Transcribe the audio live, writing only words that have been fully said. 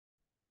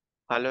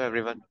Hello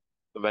everyone.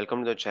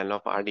 Welcome to the channel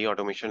of RD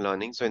Automation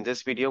Learning. So in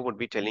this video, would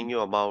be telling you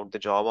about the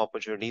job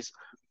opportunities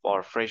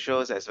for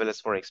freshers as well as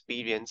for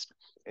experienced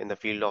in the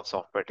field of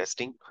software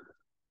testing.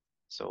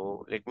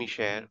 So let me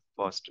share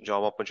first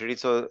job opportunity.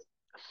 So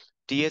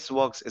TS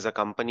Works is a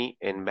company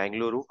in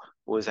Bangalore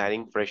who is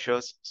hiring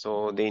freshers.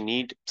 So they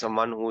need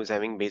someone who is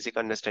having basic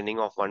understanding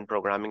of one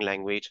programming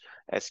language,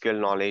 SQL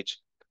knowledge,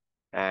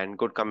 and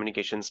good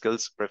communication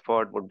skills.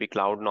 Preferred would be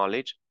cloud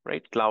knowledge,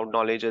 right? Cloud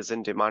knowledge is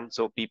in demand,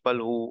 so people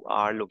who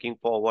are looking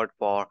forward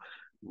for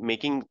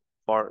making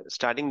for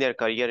starting their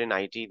career in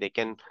IT, they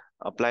can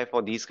apply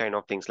for these kind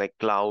of things like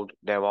cloud,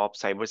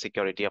 DevOps,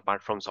 cybersecurity,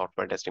 apart from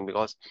software testing,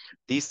 because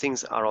these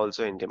things are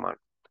also in demand,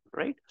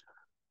 right?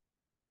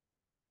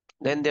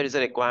 Then there is a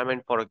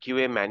requirement for a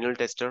QA manual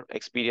tester,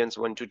 experience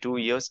 1 to 2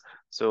 years.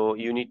 So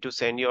you need to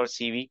send your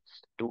CV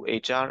to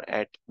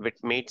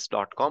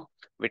hr@witmates.com.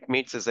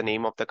 Witmates is the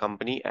name of the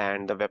company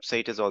and the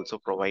website is also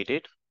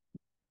provided.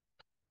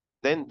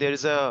 Then there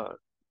is a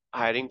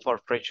hiring for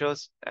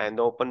freshers and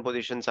the open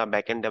positions are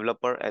backend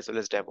developer as well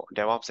as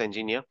DevOps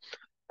engineer.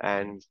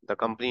 And the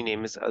company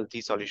name is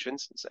Alti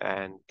Solutions.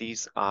 And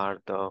these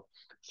are the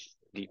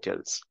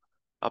details.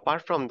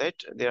 Apart from that,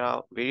 there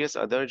are various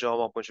other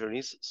job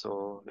opportunities.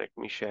 So let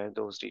me share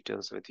those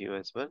details with you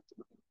as well.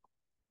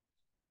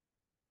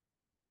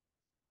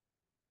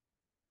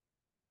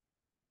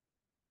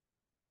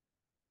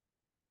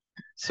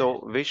 So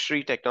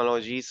Vishri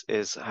Technologies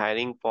is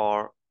hiring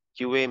for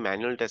QA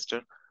manual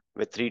tester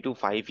with 3 to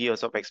 5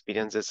 years of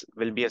experience. This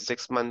will be a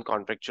 6 month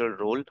contractual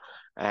role,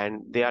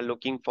 and they are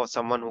looking for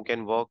someone who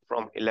can work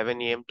from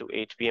 11 a.m. to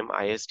 8 p.m.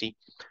 IST,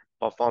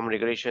 perform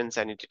regression,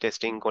 sanity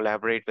testing,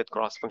 collaborate with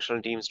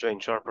cross-functional teams to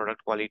ensure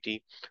product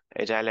quality,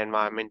 agile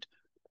environment,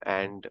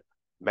 and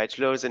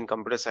bachelor's in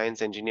computer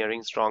science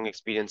engineering, strong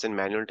experience in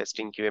manual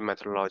testing, QA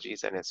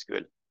methodologies, and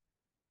SQL.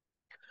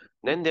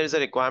 Then there is a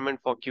requirement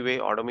for QA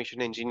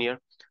automation engineer.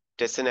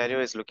 Test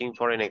scenario is looking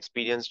for an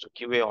experienced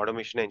QA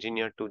automation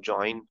engineer to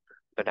join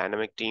the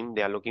dynamic team.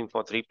 They are looking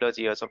for 3 plus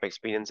years of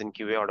experience in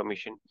QA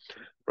automation,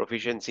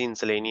 proficiency in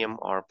Selenium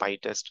or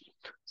PyTest,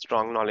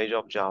 strong knowledge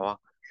of Java,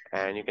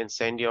 and you can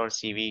send your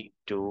CV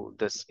to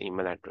this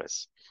email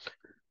address.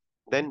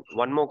 Then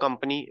one more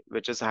company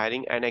which is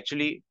hiring, and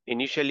actually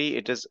initially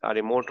it is a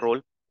remote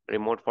role,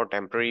 remote for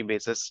temporary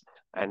basis,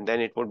 and then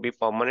it would be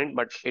permanent,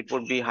 but it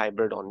would be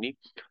hybrid only.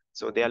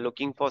 So they are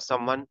looking for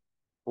someone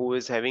who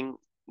is having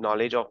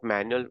knowledge of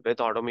manual with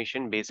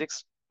automation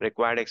basics.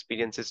 Required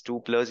experience is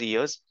 2 plus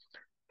years,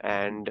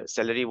 and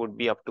salary would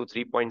be up to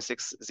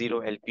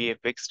 3.60 LPA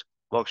fixed,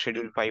 work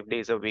schedule 5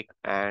 days a week,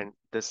 and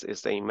this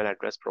is the email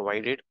address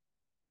provided.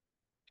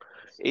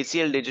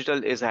 ACL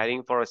Digital is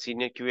hiring for a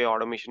senior QA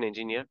automation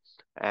engineer,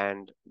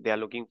 and they are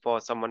looking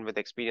for someone with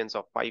experience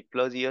of 5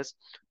 plus years.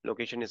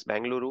 Location is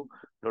Bangalore.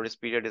 Notice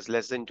period is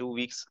less than 2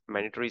 weeks.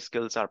 Mandatory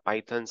skills are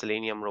Python,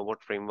 Selenium,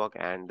 Robot Framework,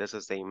 and this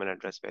is the email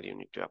address where you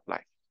need to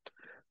apply.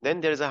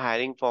 Then there is a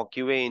hiring for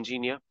QA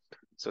engineer.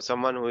 So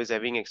someone who is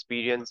having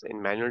experience in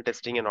manual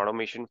testing and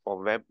automation for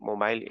web,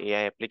 mobile,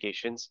 AI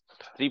applications,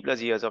 3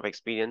 plus years of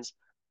experience,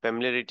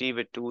 familiarity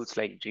with tools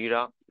like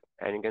Jira,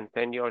 and you can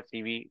send your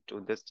CV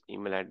to this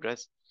email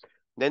address.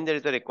 Then there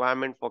is a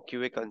requirement for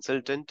QA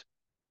consultant.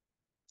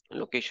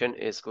 Location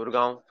is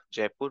Gurgaon,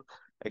 Jaipur.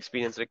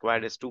 Experience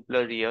required is 2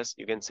 plus years.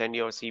 You can send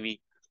your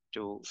CV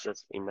to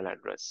this email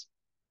address.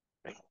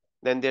 Right.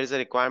 Then there is a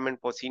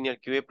requirement for senior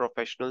QA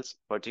professionals,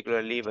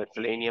 particularly with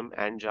Selenium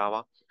and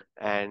Java,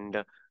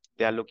 and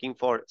they are looking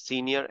for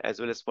senior as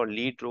well as for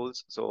lead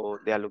roles. So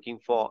they are looking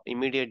for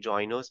immediate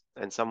joiners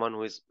and someone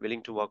who is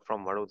willing to work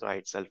from Vadodara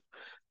itself.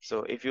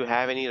 So if you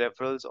have any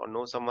referrals or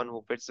know someone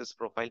who fits this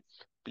profile,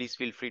 please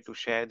feel free to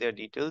share their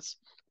details.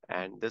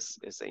 And this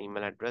is the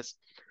email address.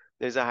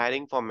 There is a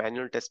hiring for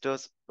manual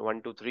testers,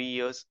 1 to 3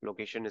 years.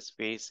 Location is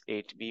Phase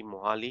 8B,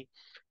 Mohali.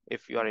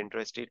 If you are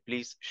interested,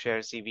 please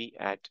share CV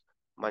at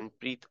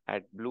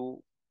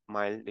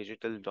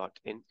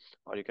manpreet@bluemiledigital.in,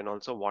 or you can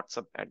also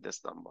WhatsApp at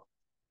this number.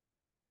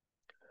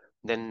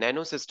 Then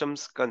Nano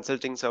Systems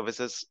Consulting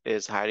Services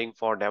is hiring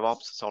for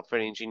DevOps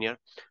software engineer.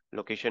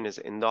 Location is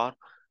Indore.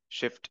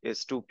 Shift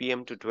is 2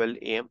 p.m. to 12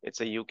 a.m. It's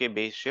a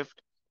UK-based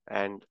shift,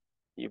 and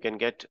you can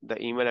get the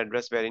email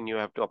address wherein you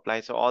have to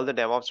apply. So all the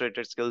DevOps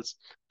related skills,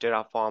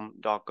 Terraform,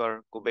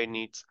 Docker,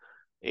 Kubernetes,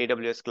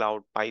 AWS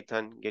Cloud,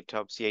 Python,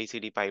 GitHub,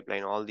 CI/CD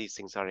pipeline, all these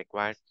things are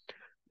required.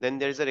 Then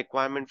there is a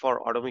requirement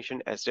for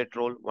automation asset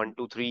role, 1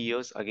 to 3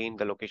 years. Again,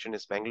 the location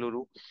is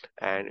Bangalore,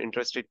 and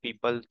interested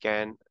people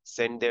can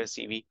send their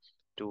CV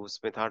to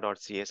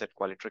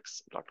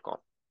smitha.cs@qualitrix.com.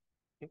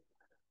 Okay.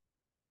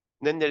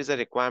 Then there is a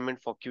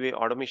requirement for QA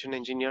automation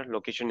engineer.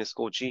 Location is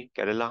Kochi,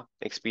 Kerala.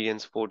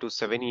 Experience 4 to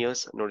 7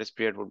 years. Notice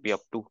period would be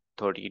up to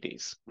 30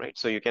 days, right?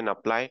 So you can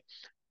apply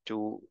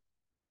to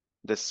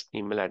this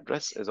email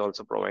address is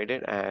also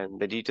provided, and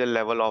the detailed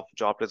level of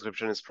job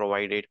description is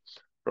provided.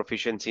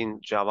 Proficiency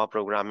in Java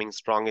programming,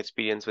 strong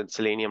experience with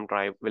Selenium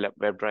drive,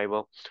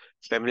 WebDriver,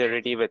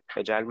 familiarity with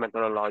agile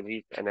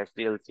methodologies and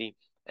SDLC,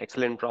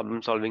 excellent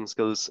problem solving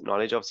skills,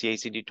 knowledge of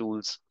CI/CD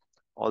tools,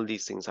 all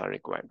these things are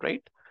required,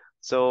 right?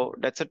 So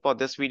that's it for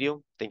this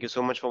video. Thank you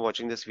so much for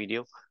watching this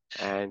video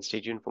and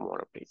stay tuned for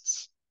more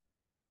updates.